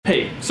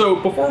So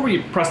before we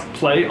press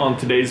play on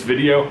today's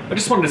video, I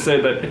just wanted to say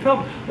that it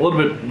felt a little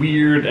bit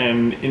weird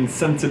and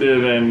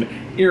insensitive and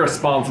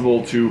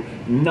irresponsible to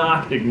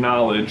not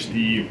acknowledge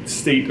the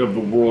state of the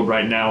world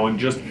right now and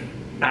just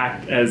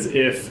act as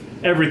if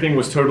everything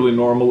was totally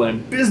normal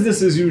and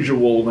business as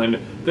usual and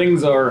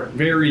things are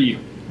very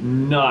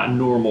not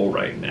normal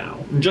right now.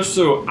 And just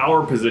so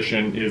our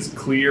position is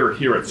clear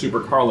here at Super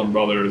Carlin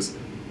Brothers,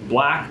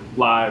 Black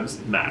Lives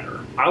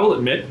Matter. I will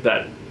admit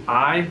that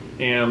I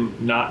am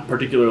not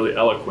particularly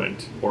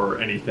eloquent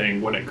or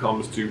anything when it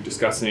comes to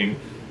discussing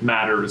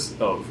matters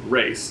of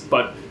race,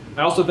 but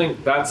I also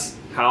think that's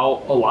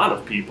how a lot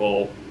of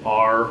people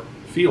are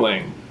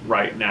feeling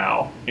right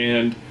now,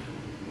 and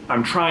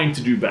I'm trying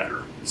to do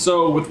better.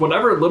 So with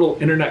whatever little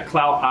internet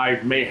clout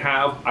I may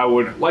have, I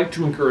would like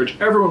to encourage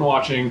everyone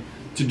watching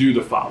to do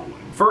the following.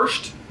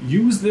 First,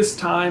 use this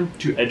time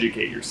to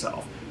educate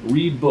yourself.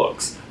 Read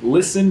books,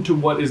 listen to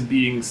what is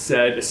being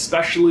said,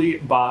 especially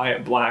by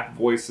Black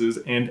voices,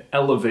 and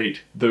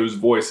elevate those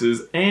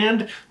voices,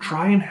 and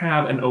try and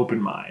have an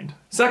open mind.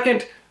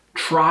 Second,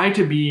 try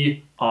to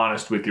be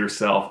honest with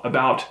yourself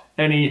about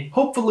any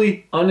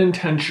hopefully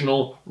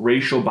unintentional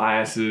racial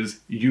biases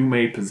you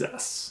may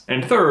possess.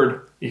 And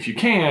third, if you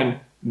can,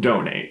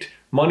 donate.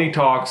 Money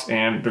talks,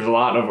 and there's a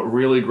lot of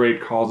really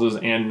great causes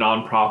and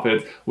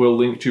nonprofits. We'll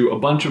link to a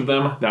bunch of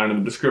them down in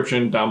the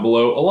description down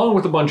below, along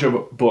with a bunch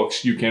of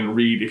books you can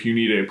read if you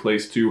need a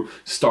place to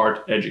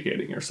start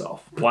educating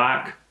yourself.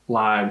 Black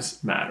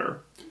Lives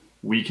Matter.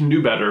 We can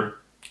do better,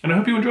 and I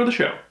hope you enjoy the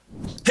show.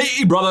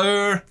 Hey,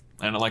 brother!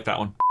 I don't like that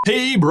one.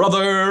 Hey,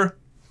 brother!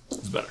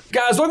 It's better.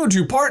 Guys, welcome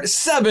to part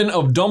 7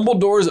 of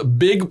Dumbledore's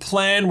big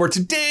plan, where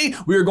today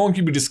we are going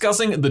to be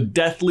discussing the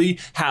Deathly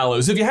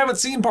Hallows. If you haven't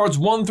seen parts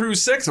 1 through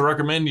 6, I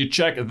recommend you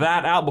check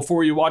that out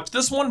before you watch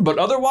this one, but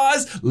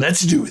otherwise,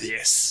 let's do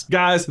this.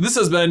 Guys, this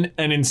has been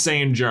an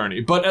insane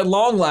journey, but at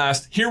long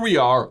last, here we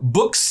are,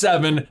 book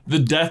 7, the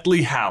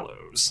Deathly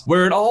Hallows,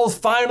 where it all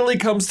finally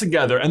comes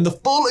together and the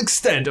full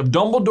extent of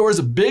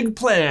Dumbledore's big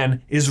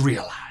plan is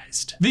realized.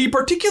 The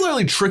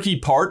particularly tricky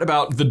part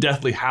about the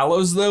Deathly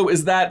Hallows, though,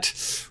 is that,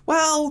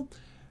 well,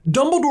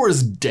 Dumbledore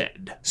is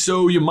dead.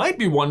 So you might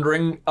be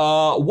wondering,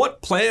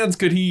 what plans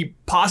could he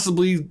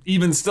possibly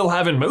even still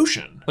have in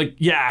motion? Like,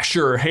 yeah,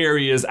 sure,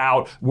 Harry is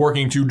out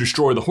working to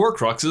destroy the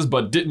Horcruxes,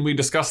 but didn't we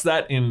discuss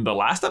that in the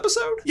last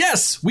episode?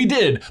 Yes, we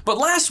did. But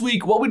last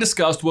week, what we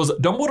discussed was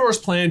Dumbledore's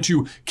plan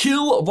to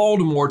kill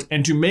Voldemort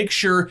and to make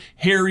sure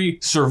Harry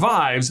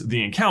survives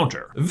the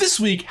encounter. This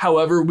week,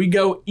 however, we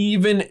go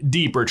even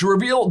deeper to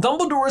reveal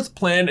Dumbledore's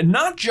plan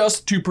not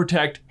just to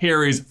protect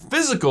Harry's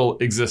physical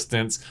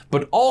existence,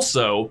 but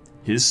also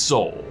his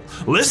soul.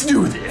 Let's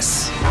do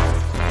this.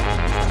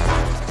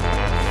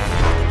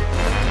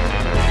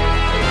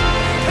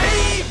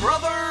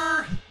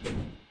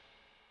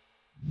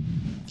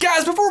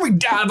 Guys, before we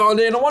dive on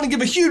in, I want to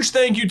give a huge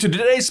thank you to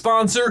today's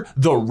sponsor,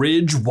 The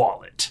Ridge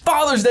Wallet.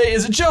 Father's Day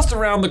is just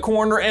around the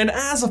corner, and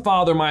as a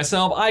father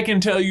myself, I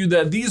can tell you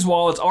that these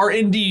wallets are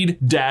indeed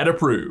dad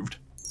approved.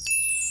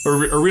 Or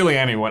really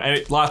anyone.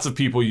 And lots of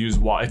people use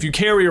wallets. If you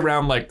carry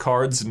around like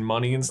cards and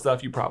money and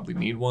stuff, you probably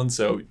need one,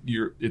 so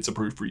it's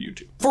approved for you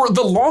too. For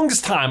the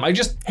longest time, I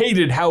just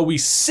hated how we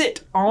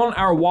sit on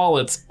our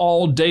wallets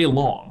all day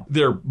long.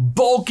 They're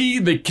bulky,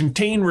 they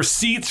contain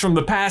receipts from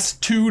the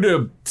past 2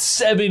 to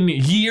 7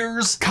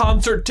 years,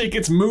 concert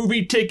tickets,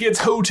 movie tickets,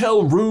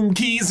 hotel room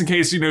keys, in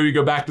case you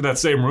go back to that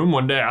same room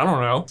one day, I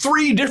don't know.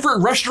 3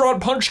 different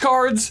restaurant punch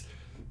cards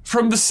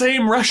from the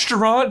same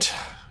restaurant.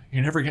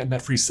 You're never getting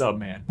that free sub,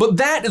 man. But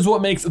that is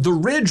what makes the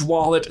Ridge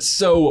Wallet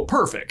so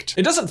perfect.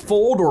 It doesn't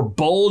fold or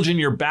bulge in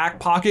your back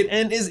pocket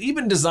and is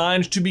even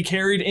designed to be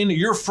carried in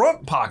your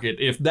front pocket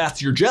if that's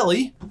your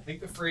jelly. I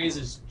think the phrase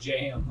is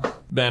jam.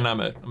 Ben, I'm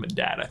a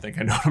dad. I think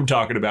I know what I'm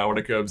talking about when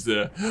it comes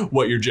to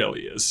what your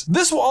jelly is.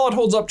 This wallet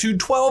holds up to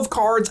 12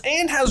 cards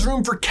and has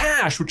room for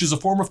cash, which is a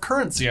form of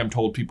currency I'm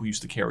told people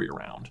used to carry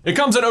around. It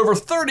comes in over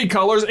 30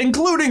 colors,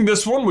 including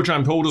this one, which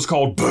I'm told is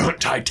called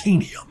Burnt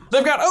Titanium.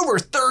 They've got over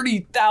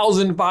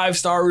 30,000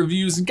 5-star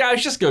reviews, and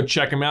guys, just go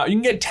check them out. You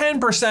can get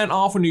 10%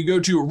 off when you go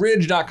to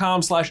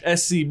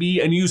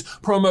ridge.com/SCB and use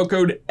promo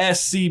code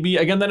SCB.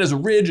 Again, that is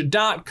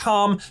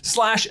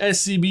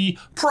ridge.com/SCB,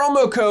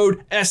 promo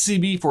code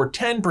SCB for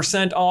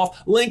 10%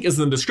 off. Link is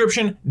in the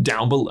description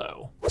down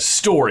below.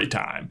 Story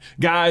time.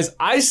 Guys,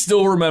 I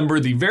still remember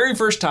the very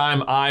first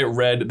time I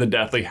read The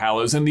Deathly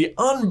Hallows and the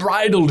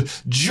unbridled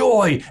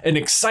joy and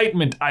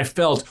excitement I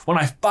felt when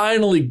I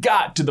finally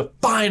got to the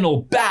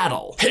final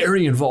battle.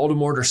 Harry and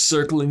Voldemort are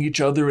circling each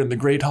other in the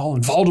Great Hall,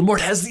 and Voldemort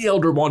has the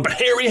Elder Wand, but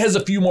Harry has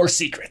a few more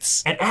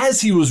secrets. And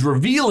as he was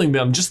revealing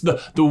them, just the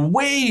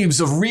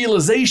waves of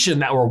realization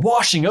that were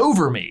washing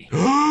over me.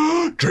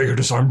 Draco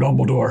disarmed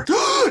Dumbledore.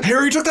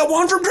 Harry took that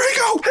wand from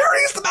Draco! Harry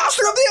is the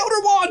master of the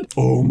Elder Wand!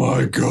 Oh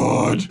my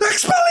god.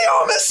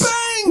 Expelliarmus!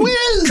 Bang!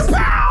 Whiz!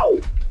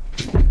 Kapow!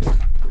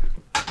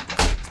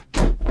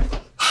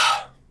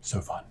 So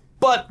fun.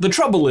 But the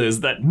trouble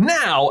is that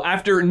now,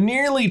 after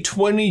nearly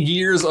 20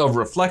 years of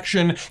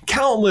reflection,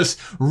 countless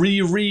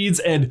rereads,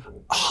 and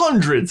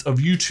hundreds of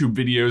YouTube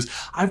videos,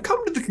 I've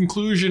come to the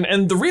conclusion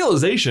and the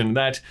realization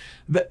that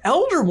the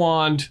Elder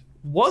Wand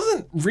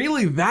wasn't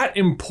really that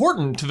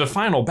important to the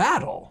final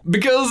battle.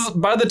 Because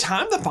by the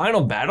time the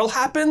final battle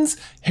happens,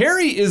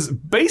 Harry is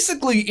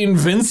basically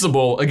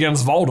invincible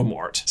against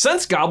Voldemort.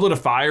 Since Goblet of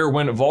Fire,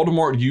 when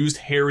Voldemort used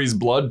Harry's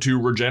blood to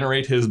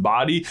regenerate his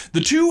body, the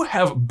two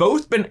have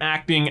both been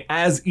acting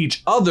as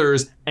each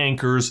other's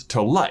anchors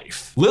to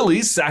life.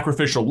 Lily's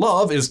sacrificial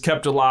love is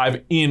kept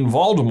alive in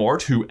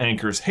Voldemort, who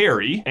anchors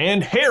Harry,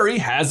 and Harry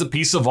has a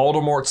piece of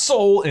Voldemort's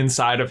soul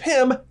inside of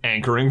him,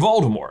 anchoring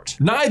Voldemort.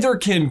 Neither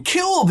can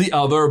kill the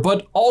other,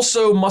 but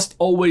also must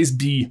always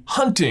be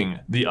hunting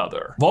the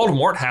other.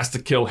 Voldemort has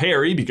to kill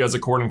Harry because,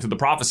 according to the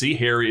prophecy,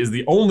 Harry is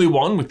the only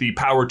one with the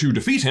power to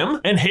defeat him,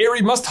 and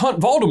Harry must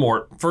hunt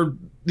Voldemort for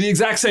the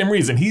exact same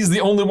reason. He's the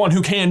only one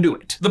who can do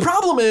it. The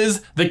problem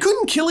is they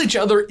couldn't kill each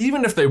other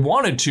even if they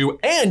wanted to,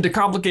 and to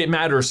complicate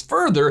matters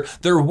further,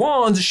 their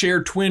wands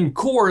share twin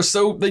cores,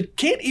 so they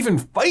can't even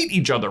fight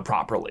each other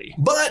properly.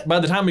 But by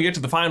the time we get to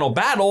the final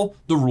battle,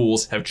 the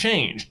rules have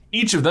changed.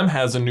 Each of them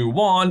has a new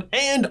wand,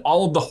 and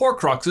all of the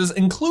Horcruxes,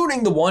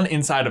 including the one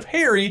inside of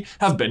Harry,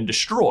 have been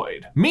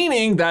destroyed.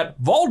 Meaning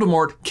that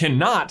Voldemort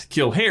cannot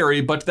kill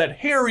Harry, but that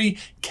Harry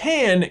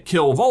can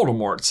kill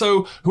Voldemort.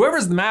 So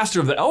whoever's the master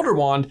of the Elder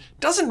Wand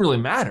doesn't really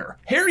matter.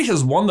 Harry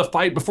has won the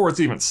fight before it's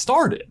even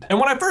started. And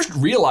when I first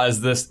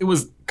realized this, it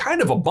was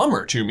kind of a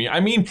bummer to me.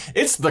 I mean,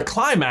 it's the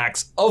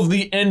climax of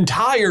the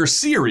entire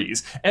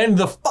series, and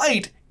the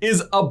fight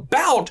is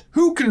about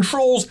who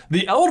controls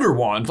the Elder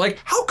Wand. Like,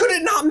 how could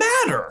it not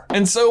matter?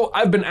 And so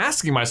I've been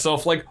asking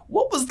myself, like,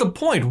 what was the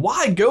point?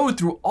 Why go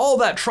through all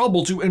that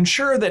trouble to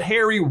ensure that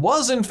Harry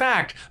was in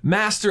fact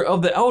master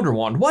of the Elder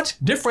Wand? What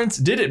difference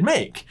did it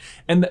make?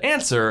 And the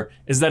answer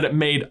is that it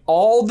made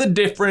all the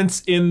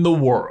difference in the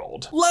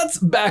world. Let's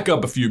back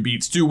up a few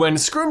beats to when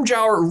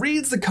Scrimgeour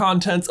reads the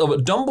contents of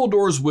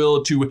Dumbledore's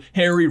will to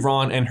Harry,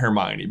 Ron, and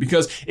Hermione,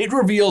 because it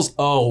reveals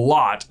a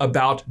lot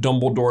about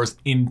Dumbledore's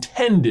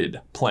intended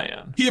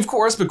plan. He, of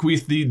course,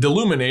 bequeathed the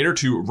Deluminator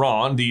to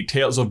Ron, the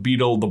Tales of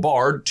Beedle the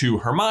Bard to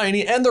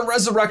Hermione, and the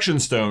Resurrection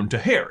Stone to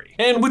Harry.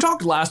 And we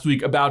talked last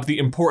week about the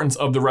importance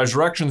of the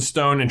Resurrection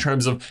Stone in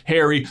terms of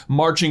Harry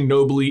marching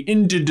nobly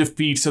into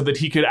defeat so that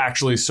he could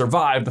actually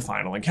survive the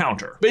final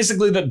encounter.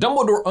 Basically, that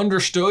Dumbledore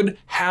understood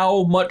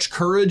how much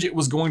courage it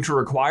was going to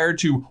require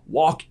to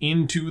walk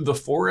into the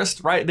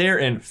forest right there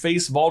and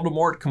face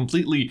Voldemort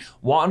completely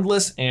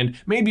wandless, and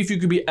maybe if you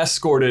could be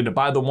escorted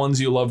by the ones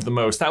you loved the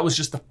most, that was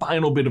just the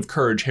final bit of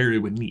courage Harry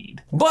would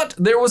need. But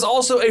there was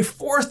also a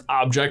fourth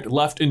object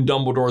left in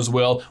Dumbledore's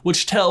will,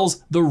 which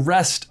tells the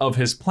rest of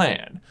his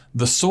plan: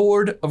 the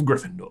Sword of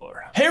Gryffindor.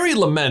 Harry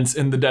laments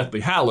in the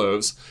Deathly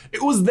Hallows,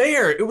 "It was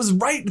there, it was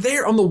right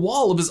there on the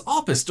wall of his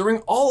office during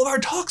all of our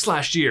talks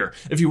last year.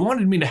 If he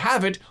wanted me to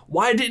have it,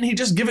 why didn't he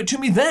just give it to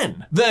me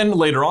then?" Then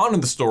later on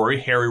in the story,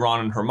 Harry,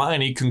 Ron, and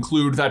Hermione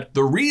conclude that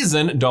the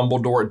reason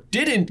Dumbledore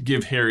didn't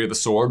give Harry the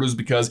sword was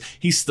because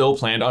he still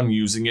planned on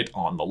using it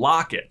on the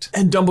locket.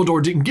 And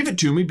Dumbledore didn't give it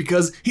to me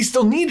because he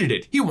still needed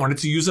it. He wanted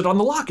to use it on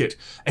the locket.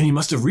 And he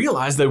must have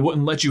realized they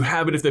wouldn't let you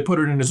have it if they put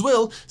it in his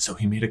will, so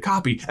he made a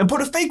copy and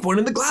put a fake one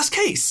in the glass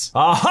case.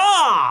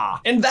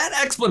 Aha! And that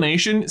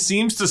explanation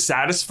seems to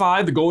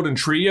satisfy the Golden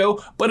Trio,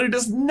 but it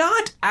is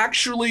not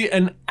actually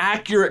an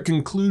accurate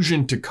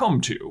conclusion to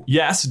come to.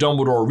 Yes,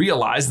 Dumbledore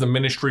realized the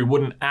Ministry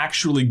wouldn't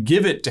actually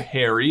give it to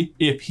Harry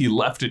if he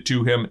left it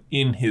to him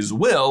in his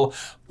will,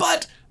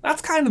 but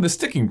that's kind of the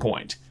sticking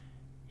point.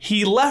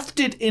 He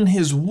left it in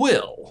his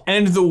will,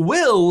 and the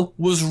will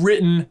was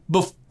written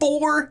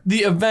before the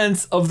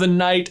events of the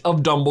night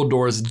of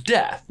Dumbledore's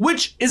death,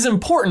 which is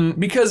important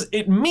because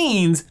it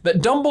means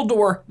that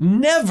Dumbledore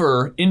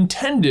never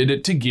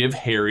intended to give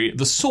Harry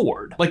the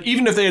sword. Like,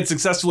 even if they had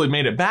successfully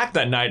made it back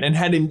that night and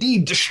had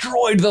indeed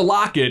destroyed the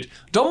locket,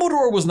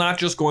 Dumbledore was not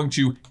just going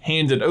to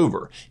hand it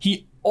over.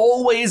 He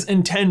always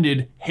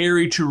intended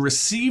Harry to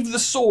receive the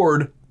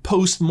sword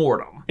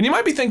post-mortem. And you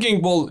might be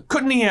thinking, well,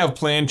 couldn't he have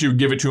planned to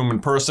give it to him in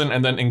person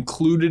and then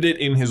included it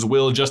in his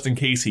will just in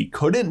case he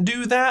couldn't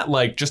do that,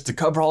 like just to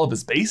cover all of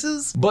his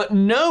bases? But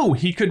no,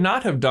 he could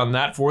not have done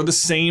that for the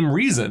same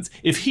reasons.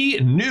 If he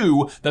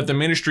knew that the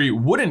Ministry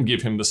wouldn't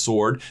give him the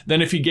sword,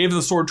 then if he gave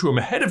the sword to him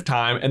ahead of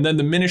time and then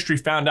the Ministry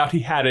found out he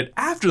had it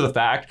after the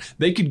fact,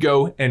 they could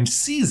go and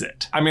seize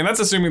it. I mean,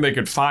 that's assuming they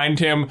could find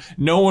him.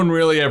 No one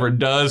really ever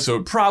does, so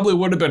it probably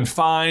would have been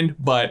fine,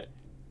 but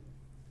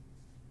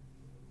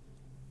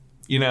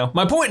you know,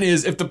 my point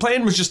is, if the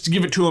plan was just to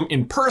give it to him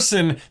in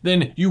person,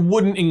 then you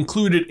wouldn't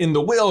include it in the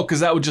will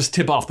because that would just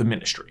tip off the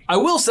Ministry. I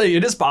will say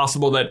it is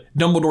possible that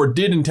Dumbledore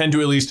did intend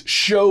to at least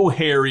show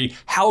Harry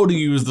how to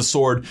use the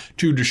sword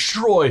to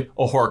destroy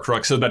a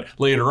Horcrux so that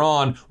later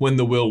on, when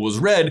the will was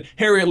read,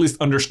 Harry at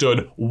least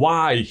understood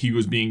why he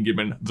was being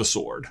given the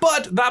sword.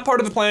 But that part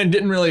of the plan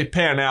didn't really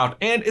pan out,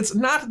 and it's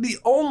not the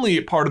only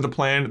part of the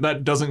plan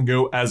that doesn't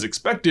go as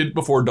expected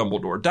before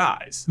Dumbledore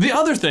dies. The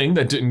other thing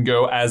that didn't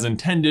go as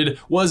intended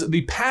was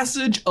the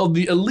passage of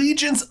the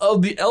allegiance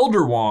of the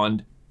Elder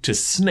Wand to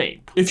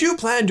Snape. If you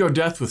planned your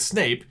death with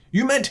Snape,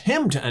 you meant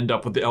him to end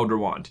up with the Elder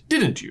Wand,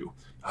 didn't you?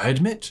 I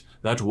admit,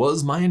 that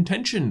was my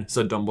intention,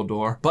 said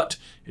Dumbledore, but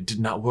it did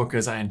not work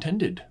as I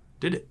intended,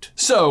 did it?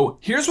 So,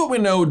 here's what we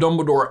know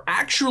Dumbledore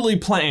actually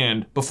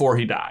planned before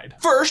he died.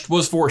 First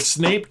was for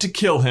Snape to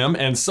kill him,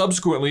 and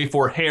subsequently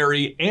for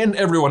Harry and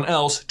everyone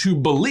else to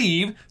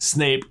believe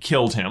Snape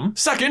killed him.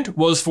 Second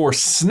was for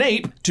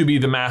Snape to be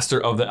the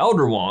master of the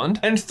Elder Wand.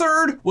 And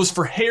third was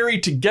for Harry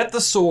to get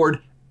the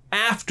sword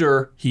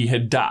after he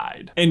had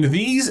died. And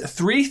these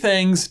three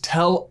things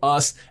tell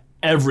us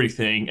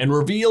everything and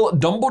reveal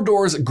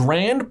Dumbledore's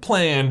grand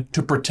plan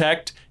to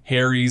protect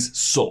Harry's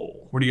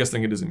soul. Where do you guys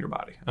think it is in your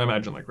body? I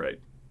imagine like right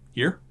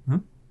here?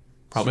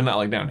 Probably not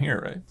like down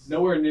here, right?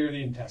 Nowhere near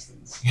the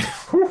intestines.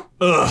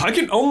 I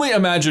can only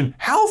imagine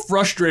how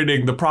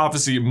frustrating the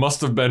prophecy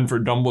must have been for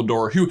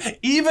Dumbledore, who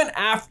even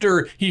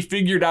after he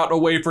figured out a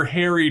way for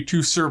Harry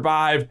to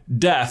survive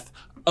death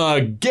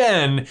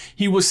again,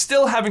 he was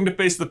still having to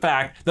face the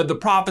fact that the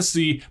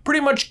prophecy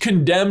pretty much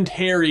condemned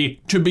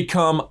Harry to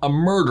become a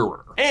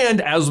murderer.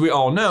 And as we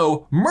all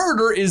know,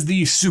 murder is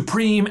the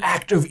supreme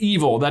act of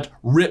evil that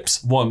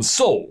rips one's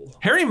soul.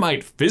 Harry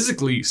might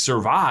physically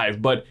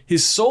survive, but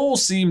his soul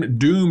seemed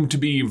doomed to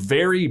be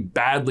very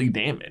badly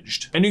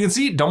damaged. And you can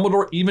see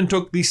Dumbledore even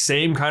took the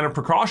same kind of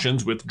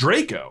precautions with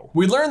Draco.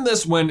 We learn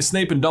this when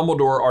Snape and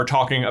Dumbledore are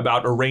talking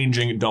about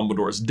arranging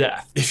Dumbledore's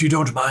death. If you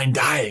don't mind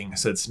dying,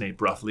 said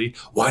Snape roughly,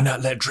 why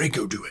not let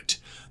Draco do it?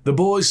 The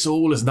boy's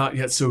soul is not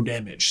yet so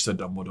damaged, said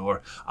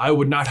Dumbledore. I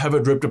would not have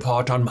it ripped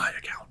apart on my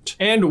account.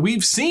 And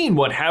we've seen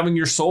what having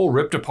your soul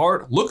ripped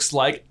apart looks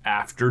like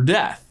after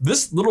death.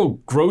 This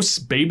little gross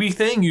baby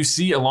thing you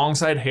see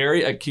alongside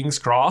Harry at King's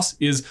Cross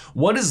is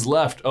what is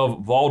left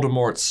of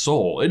Voldemort's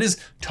soul. It is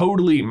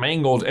totally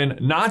mangled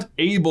and not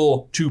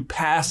able to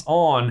pass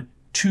on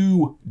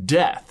to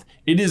death.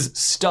 It is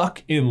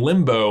stuck in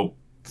limbo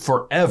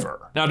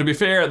forever. Now, to be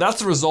fair, that's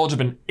the result of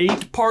an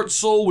 8-part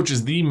soul, which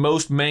is the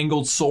most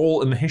mangled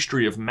soul in the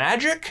history of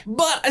magic.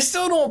 But I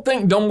still don't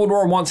think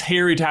Dumbledore wants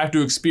Harry to have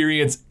to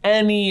experience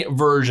any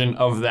version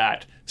of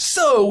that.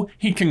 So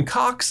he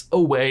concocts a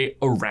way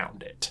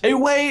around it. A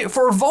way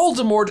for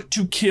Voldemort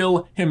to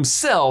kill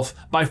himself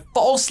by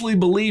falsely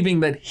believing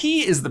that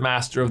he is the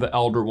master of the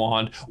Elder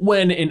Wand,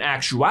 when in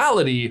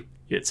actuality,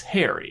 it's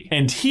Harry.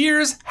 And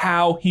here's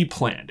how he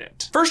planned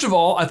it. First of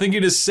all, I think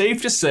it is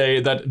safe to say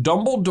that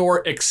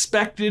Dumbledore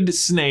expected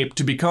Snape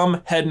to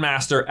become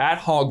headmaster at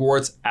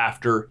Hogwarts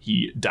after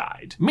he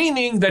died,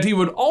 meaning that he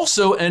would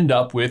also end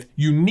up with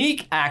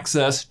unique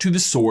access to the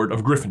Sword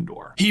of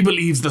Gryffindor. He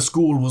believes the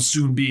school will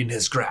soon be in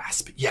his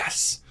grasp,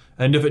 yes.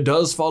 And if it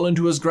does fall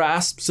into his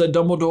grasp, said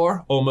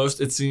Dumbledore,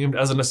 almost it seemed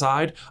as an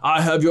aside,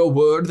 I have your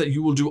word that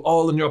you will do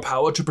all in your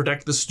power to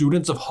protect the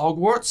students of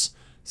Hogwarts.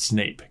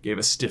 Snape gave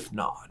a stiff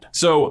nod.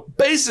 So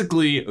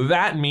basically,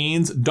 that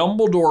means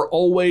Dumbledore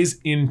always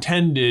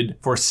intended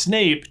for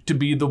Snape to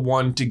be the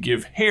one to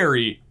give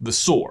Harry the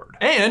sword.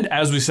 And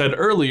as we said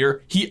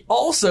earlier, he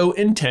also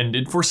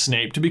intended for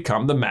Snape to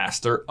become the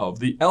master of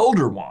the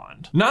Elder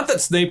Wand. Not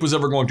that Snape was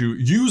ever going to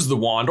use the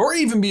wand or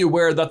even be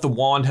aware that the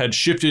wand had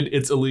shifted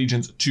its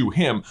allegiance to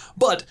him,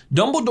 but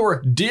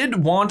Dumbledore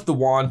did want the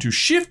wand to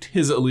shift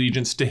his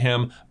allegiance to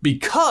him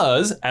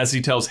because, as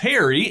he tells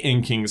Harry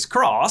in King's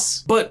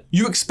Cross, but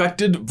you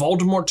expected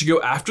Voldemort to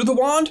go after the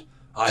wand?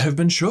 I have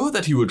been sure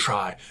that he would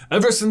try,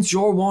 ever since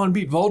your wand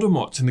beat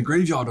Voldemort's in the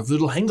graveyard of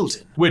Little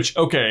Hangleton. Which,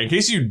 okay, in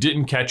case you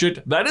didn't catch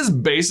it, that is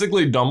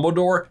basically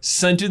Dumbledore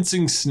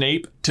sentencing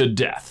Snape to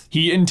death.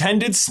 He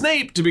intended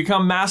Snape to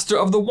become master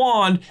of the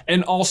wand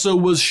and also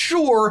was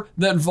sure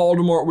that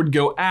Voldemort would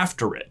go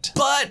after it.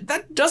 But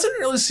that doesn't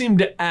really seem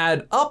to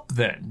add up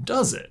then,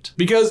 does it?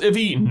 Because if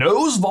he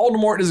knows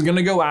Voldemort is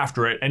gonna go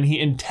after it and he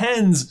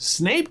intends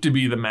Snape to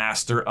be the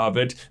master of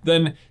it,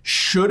 then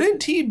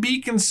shouldn't he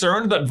be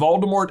concerned that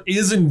Voldemort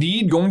is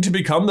indeed going to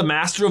become the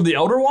master of the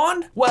Elder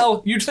Wand?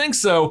 Well, you'd think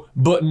so,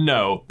 but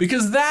no,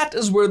 because that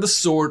is where the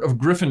Sword of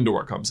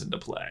Gryffindor comes into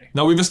play.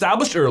 Now, we've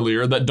established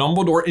earlier that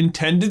Dumbledore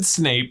intended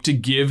Snape to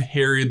give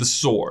Harry the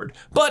sword,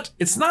 but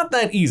it's not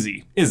that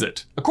easy, is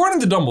it? According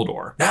to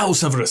Dumbledore, now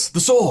Severus, the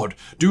sword,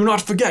 do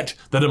not forget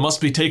that it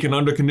must be taken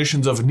under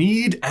conditions of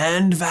need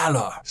and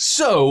valor.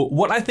 So,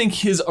 what I think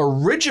his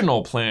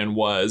original plan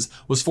was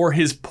for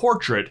his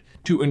portrait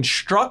to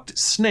instruct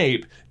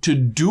Snape to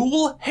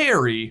duel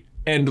Harry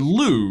and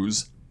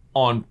lose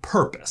on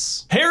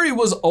purpose. Harry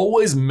was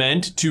always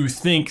meant to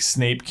think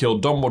Snape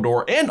killed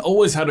Dumbledore and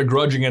always had a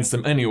grudge against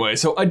him anyway,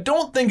 so I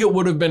don't think it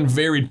would have been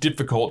very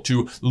difficult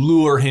to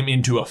lure him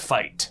into a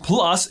fight.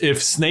 Plus,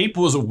 if Snape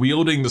was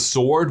wielding the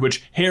sword,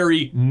 which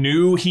Harry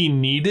knew he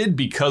needed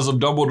because of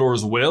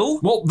Dumbledore's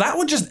will, well, that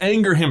would just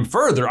anger him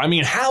further. I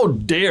mean, how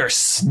dare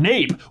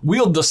Snape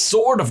wield the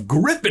sword of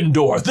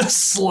Gryffindor, the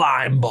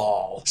slime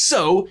ball?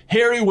 So,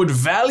 Harry would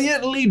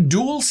valiantly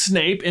duel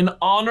Snape in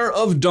honor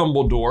of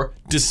Dumbledore,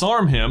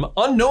 disarm him, them,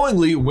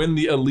 unknowingly win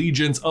the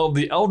allegiance of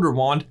the Elder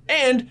Wand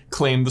and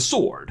claim the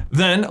sword.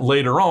 Then,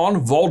 later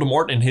on,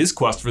 Voldemort in his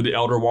quest for the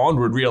Elder Wand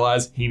would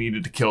realize he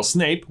needed to kill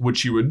Snape,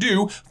 which he would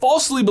do,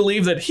 falsely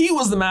believe that he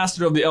was the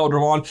master of the Elder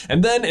Wand,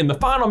 and then in the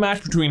final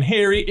match between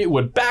Harry, it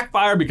would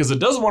backfire because it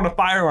doesn't want to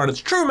fire on its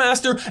true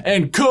master,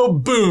 and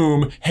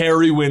kaboom,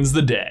 Harry wins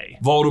the day.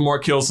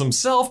 Voldemort kills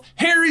himself,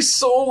 Harry's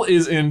soul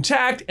is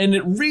intact, and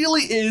it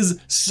really is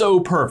so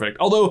perfect.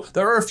 Although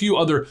there are a few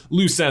other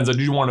loose ends I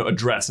do want to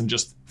address and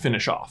just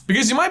finish off.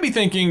 Because you might be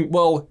thinking,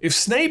 well, if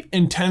Snape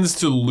intends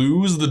to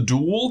lose the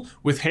duel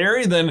with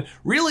Harry, then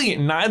really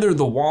neither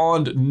the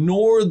wand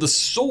nor the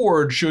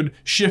sword should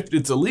shift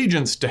its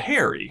allegiance to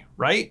Harry,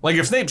 right? Like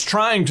if Snape's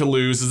trying to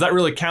lose, does that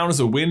really count as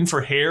a win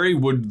for Harry?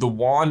 Would the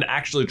wand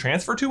actually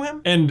transfer to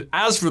him? And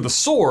as for the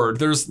sword,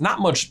 there's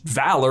not much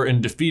valor in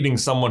defeating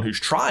someone who's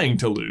trying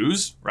to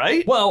lose,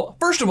 right? Well,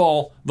 first of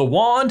all, the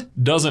wand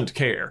doesn't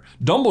care.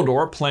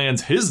 Dumbledore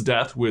plans his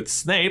death with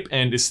Snape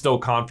and is still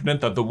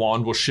confident that the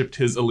wand will shift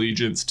his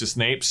allegiance to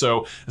Snape.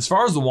 So as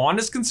far as the wand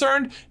is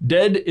concerned,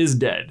 dead is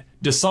dead.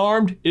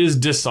 Disarmed is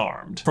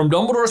disarmed. From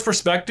Dumbledore's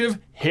perspective,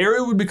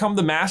 Harry would become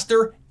the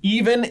master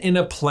even in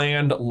a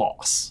planned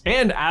loss.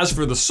 And as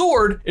for the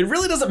sword, it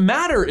really doesn't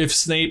matter if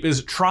Snape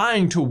is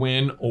trying to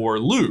win or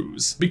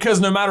lose. Because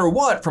no matter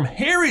what, from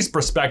Harry's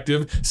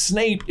perspective,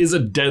 Snape is a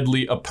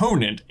deadly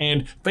opponent,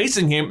 and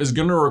facing him is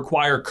gonna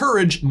require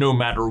courage no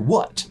matter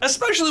what.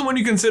 Especially when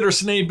you consider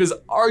Snape is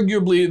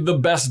arguably the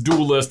best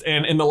duelist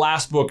and in the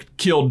last book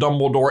killed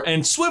Dumbledore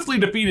and swiftly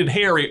defeated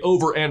Harry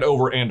over and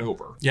over and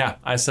over. Yeah,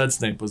 I said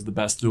Snape was the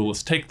best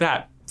duelist. Take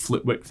that,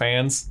 Flitwick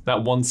fans.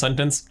 That one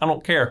sentence, I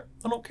don't care.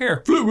 I don't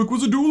care. Flitwick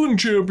was a dueling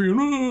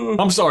champion.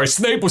 I'm sorry,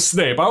 Snape was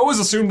Snape. I always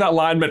assumed that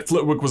line meant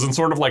Flitwick was in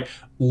sort of like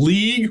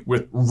league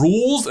with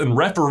rules and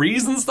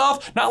referees and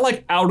stuff, not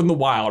like out in the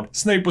wild.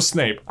 Snape was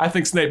Snape. I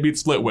think Snape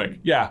beats Flitwick.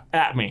 Yeah,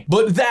 at me.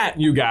 But that,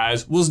 you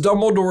guys, was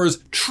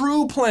Dumbledore's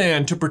true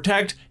plan to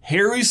protect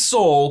Harry's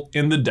soul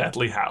in the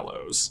Deathly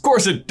Hallows. Of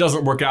course, it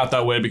doesn't work out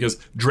that way because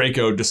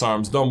Draco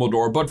disarms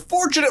Dumbledore, but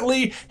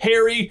fortunately,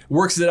 Harry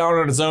works it out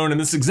on his own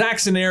and this exact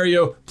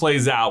scenario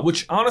plays out,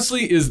 which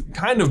honestly is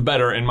kind of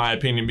better in my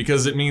opinion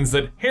because it means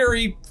that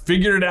Harry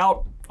figured it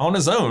out on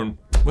his own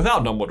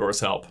without Dumbledore's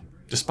help,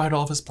 despite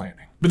all of his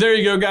planning. But there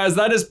you go, guys.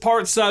 That is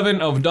part 7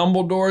 of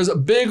Dumbledore's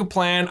big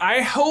plan.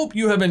 I hope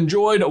you have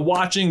enjoyed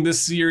watching this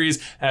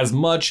series as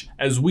much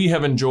as we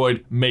have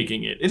enjoyed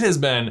making it. It has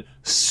been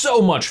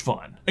so much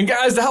fun. And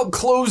guys, to help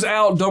close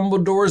out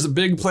Dumbledore's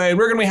big plan,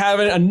 we're gonna be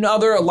having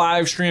another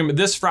live stream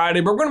this Friday,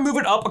 but we're gonna move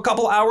it up a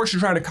couple hours to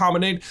try to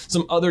accommodate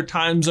some other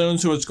time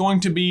zones. So it's going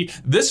to be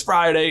this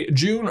Friday,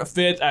 June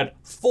 5th at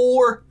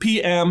 4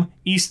 p.m.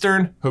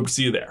 Eastern. Hope to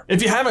see you there.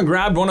 If you haven't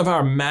grabbed one of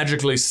our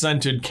magically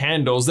scented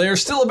candles, they are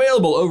still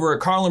available over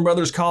at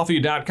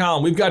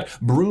CarlinBrothersCoffee.com. We've got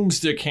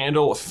Broomstick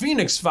Candle,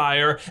 Phoenix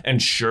Fire,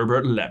 and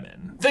Sherbet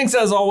Lemon. Thanks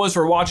as always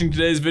for watching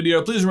today's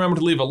video. Please remember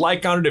to leave a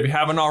like on it if you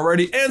haven't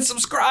already, and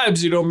subscribe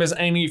so you don't miss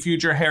any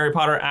future Harry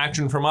Potter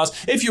action from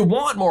us. If you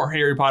want more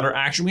Harry Potter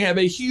action, we have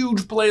a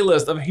huge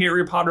playlist of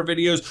Harry Potter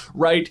videos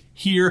right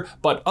here.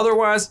 But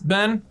otherwise,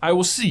 Ben, I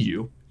will see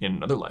you in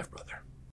another life, brother.